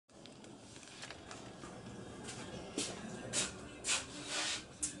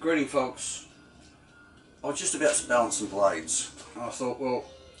Greeting folks. I was just about to balance some blades. And I thought, well,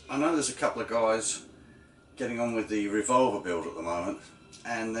 I know there's a couple of guys getting on with the revolver build at the moment,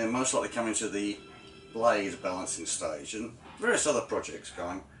 and they're most likely coming to the blade balancing stage and various other projects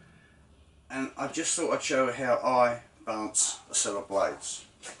going. And I just thought I'd show how I balance a set of blades.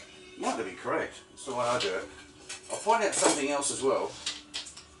 Might not be correct, that's the way I do it. I'll point out something else as well.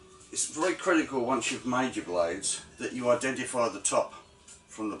 It's very critical once you've made your blades that you identify the top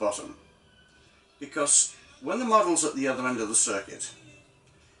from the bottom, because when the model's at the other end of the circuit,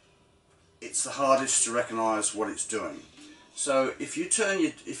 it's the hardest to recognise what it's doing. So if you turn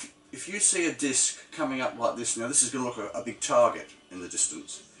your, if you see a disc coming up like this, now this is going to look a big target in the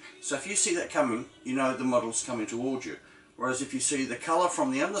distance. So if you see that coming, you know the model's coming towards you. Whereas if you see the colour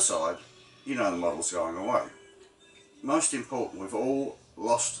from the underside, you know the model's going away. Most important, we've all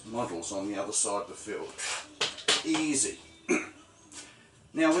lost models on the other side of the field. Easy.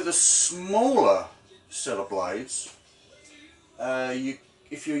 Now with a smaller set of blades,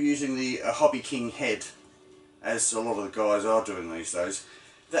 if you're using the Hobby King head, as a lot of the guys are doing these days,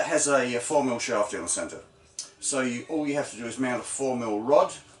 that has a 4mm shaft in the centre. So all you have to do is mount a 4mm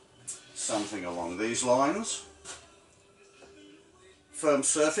rod, something along these lines. Firm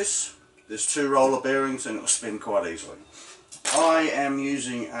surface, there's 2 roller bearings and it will spin quite easily. I am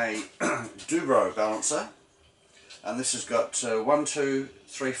using a Autogyro balancer, and this has got 4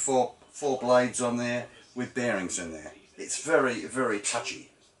 blades on there with bearings in there. It's very, very touchy.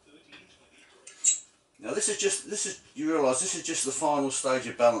 Now you realise this is just the final stage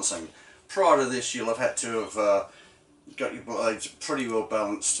of balancing. Prior to this, you'll have had to have got your blades pretty well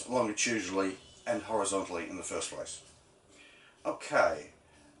balanced longitudinally and horizontally in the first place. Okay,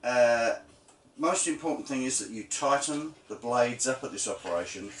 most important thing is that you tighten the blades up at this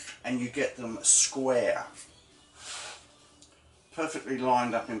operation and you get them square, perfectly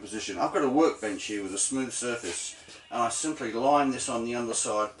lined up in position. I've got a workbench here with a smooth surface, and I simply line this on the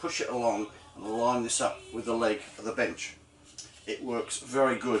underside, push it along and line this up with the leg of the bench. It works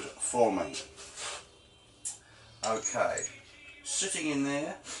very good for me. Okay, sitting in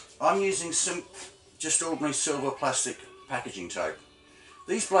there, I'm using just ordinary silver plastic packaging tape.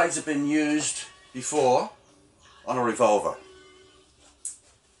 These blades have been used before on a revolver.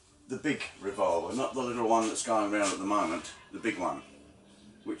 The big revolver, not the little one that's going around at the moment, the big one,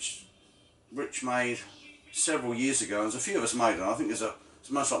 which Rich made several years ago, and there's a few of us made it. I think there's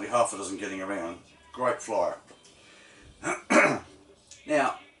most likely half a dozen getting around. Great flyer.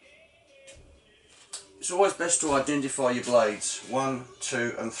 Now, it's always best to identify your blades 1,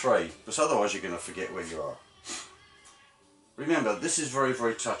 2 and 3, because otherwise you're going to forget where you are. Remember, this is very,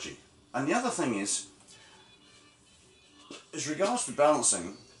 very touchy. And the other thing is, as regards to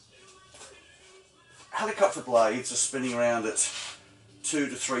balancing, helicopter blades are spinning around at 2,000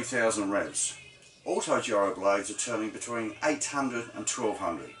 to 3,000 revs. Autogyro blades are turning between 800 and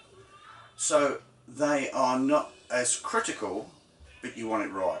 1200. So they are not as critical, but you want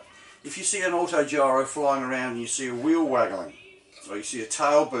it right. If you see an autogyro flying around and you see a wheel waggling, or you see a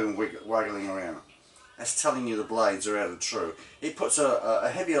tail boom waggling around, that's telling you the blades are out of true. It puts a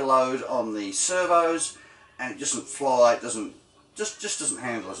heavier load on the servos, and it doesn't fly, it just doesn't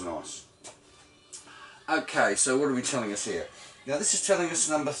handle as nice. Okay, so what are we telling us here? Now this is telling us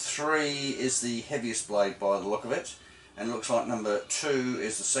number 3 is the heaviest blade by the look of it, and it looks like number 2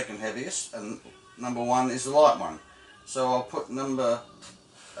 is the second heaviest, and number 1 is the light one. So I'll put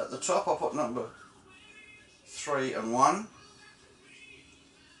at the top I'll put number 3 and 1.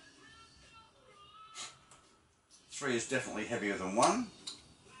 3 is definitely heavier than 1.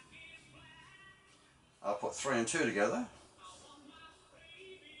 I'll put 3 and 2 together.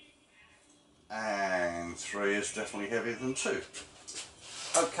 And 3 is definitely heavier than 2.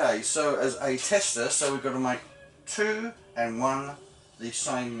 Okay, so as a tester, so we've got to make 2 and 1 the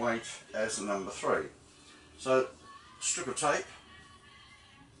same weight as the number 3. So, strip of tape.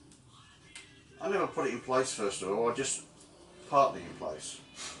 I never put it in place first of all, I just partly in place,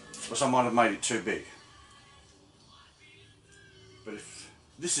 because I might have made it too big. But if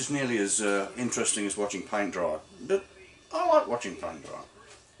this is nearly as interesting as watching paint dry, but I like watching paint dry.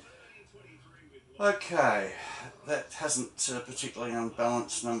 Okay, that hasn't particularly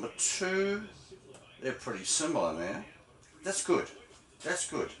unbalanced number 2. They're pretty similar there. That's good. That's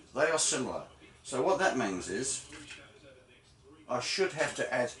good. They are similar. So what that means is I should have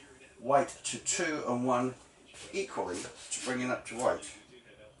to add weight to 2 and 1 equally to bring it up to weight.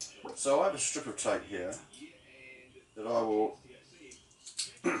 So I have a strip of tape here that I will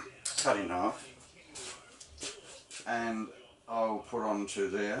cut in half, and I'll put onto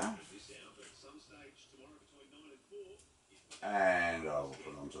there. and I will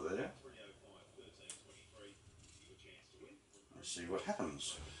put it onto there. Let's see what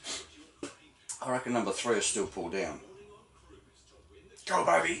happens. I reckon number 3 is still pulled down. Go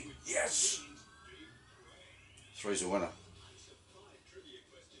baby, yes! 3's a winner.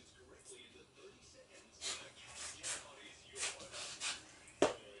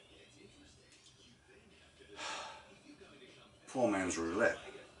 Poor man's roulette.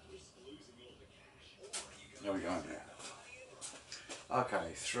 There we go now.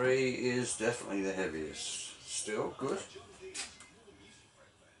 Okay, 3 is definitely the heaviest. Still good.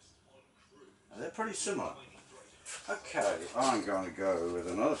 They're pretty similar. Okay, I'm going to go with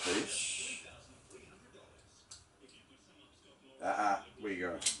another piece. Where you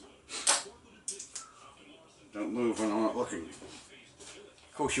go? Don't move when I'm not looking.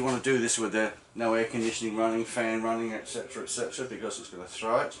 Of course you want to do this with no air conditioning running, fan running, etc, etc, because it's going to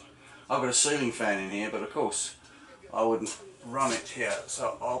throw it. I've got a ceiling fan in here, but of course I wouldn't run it here,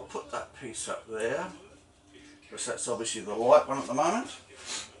 so I'll put that piece up there, because that's obviously the light one at the moment.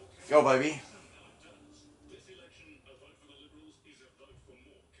 Go baby.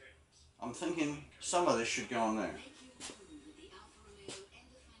 I'm thinking some of this should go on there.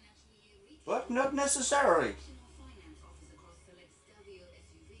 But not necessarily.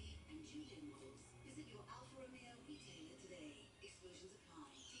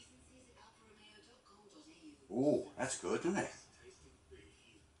 Oh, that's good, isn't it?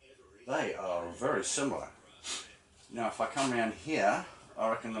 They are very similar. Now if I come around here, I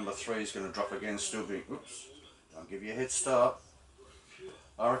reckon number 3 is going to drop again, still being, oops, don't give you a head start.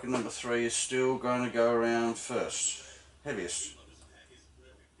 I reckon number 3 is still going to go around first. Heaviest.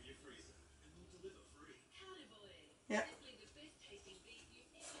 Yep.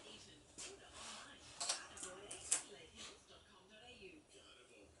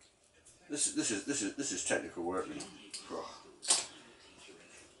 This is technical work.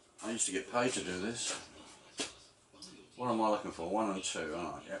 I used to get paid to do this. What am I looking for? 1 and 2,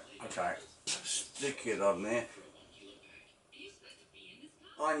 aren't I? Yep. Okay. Stick it on there.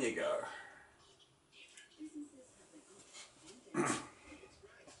 On you go.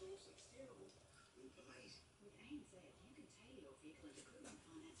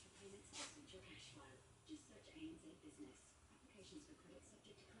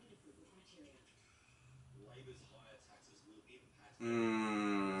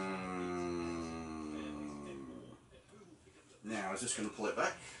 Now, is this going to pull it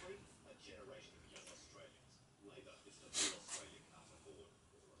back?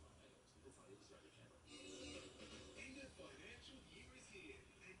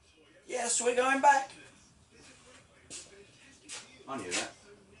 Yes, we're going back. I knew that.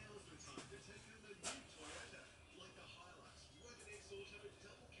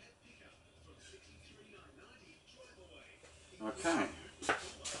 Okay.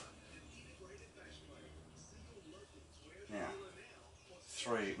 Now,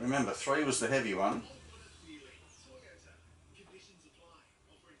 3. Remember, 3 was the heavy one.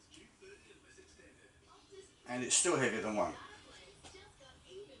 And it's still heavier than 1.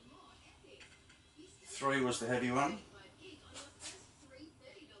 3 was the heavy one.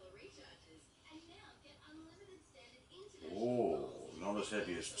 Oh, not as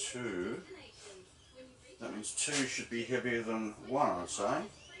heavy as 2. That means 2 should be heavier than 1, I'd say.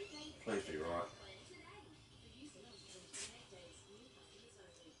 Please be right.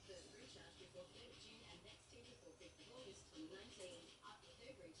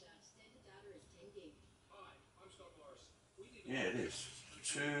 Yeah, it is.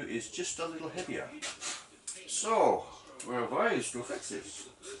 2 is just a little heavier. So, we're ways to fix this.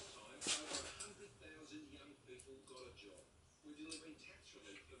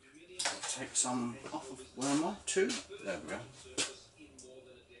 I'll take some off of, where am I? 2? There we go.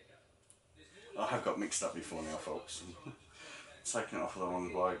 I have got mixed up before now, folks. Taking it off of the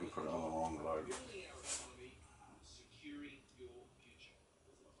wrong globe and put it on the wrong globe.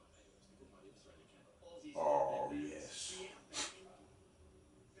 Oh, yes.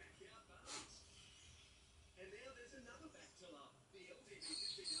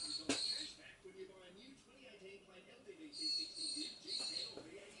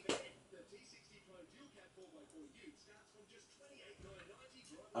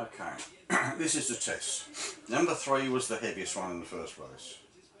 Okay, this is the test. Number 3 was the heaviest one in the first place.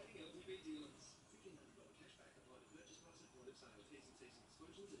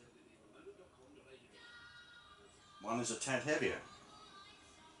 One is a tad heavier.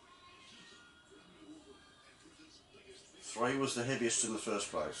 3 was the heaviest in the first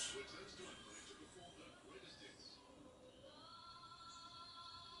place.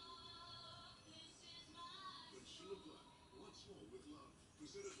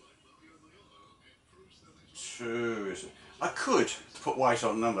 Two is it? I could put weight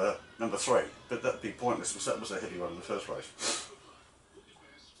on number three, but that'd be pointless because that was a heavy one in the first place.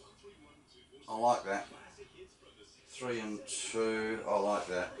 I like that. 3 and 2, I like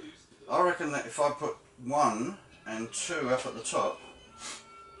that. I reckon that if I put 1 and 2 up at the top,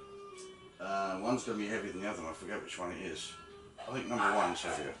 one's going to be heavier than the other one. I forget which one it is. I think number 1's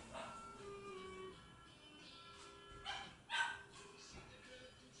heavier.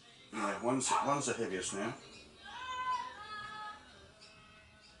 Yeah, one's the heaviest now.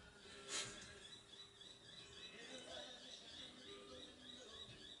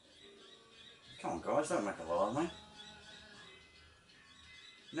 Come on guys, don't make a lie of me.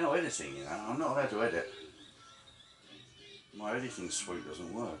 No editing, you know, I'm not allowed to edit. My editing suite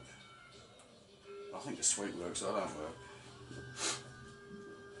doesn't work. I think the suite works, I don't work.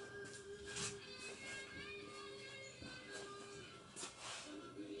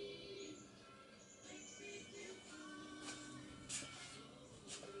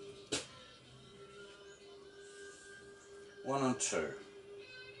 One and 2.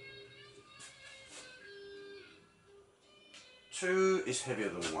 2 is heavier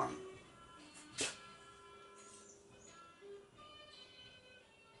than 1.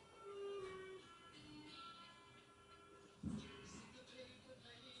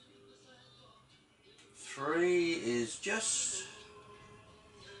 Three is just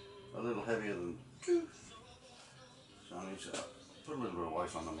a little heavier than 2. So I need to put a little bit of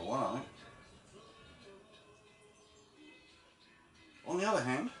weight on number 1, I think. On the other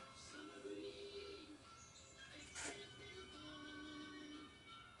hand,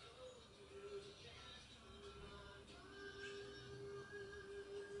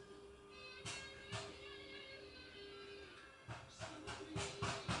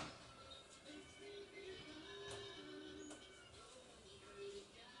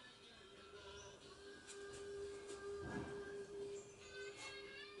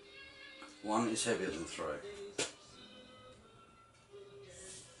 one is heavier than 3.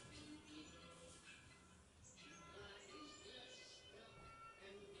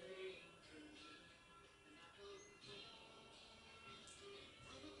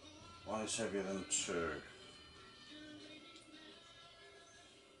 One is heavier than 2.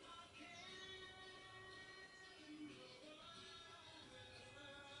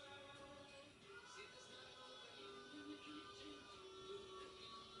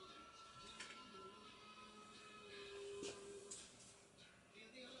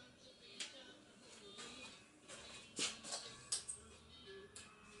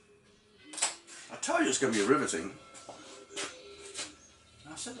 I told you it's going to be riveting.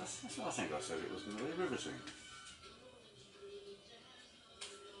 I think I said it was going to be riveting.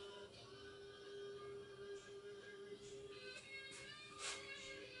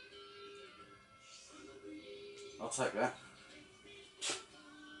 I'll take that.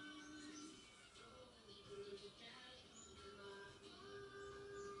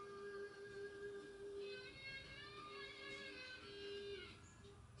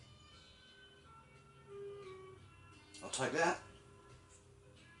 I'll take that.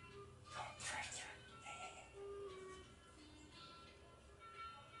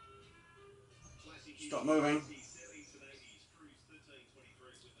 Stop moving.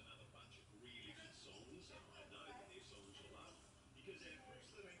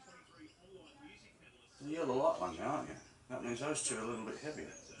 You're the light one now, aren't you? That means those two are a little bit heavier.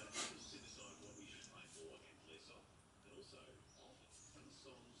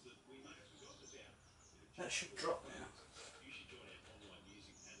 That should drop now.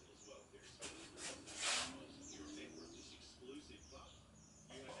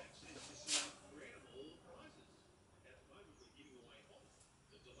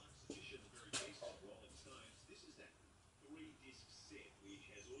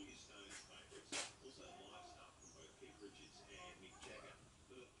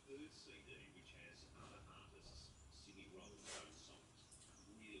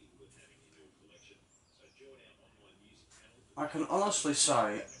 I can honestly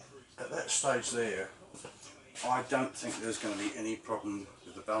say, at that stage there, I don't think there's going to be any problem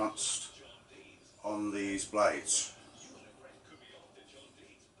with the balance on these blades.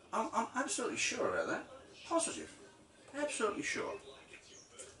 I'm absolutely sure about that. Positive. Absolutely sure.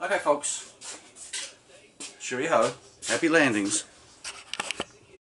 Okay folks, cheerio, happy landings.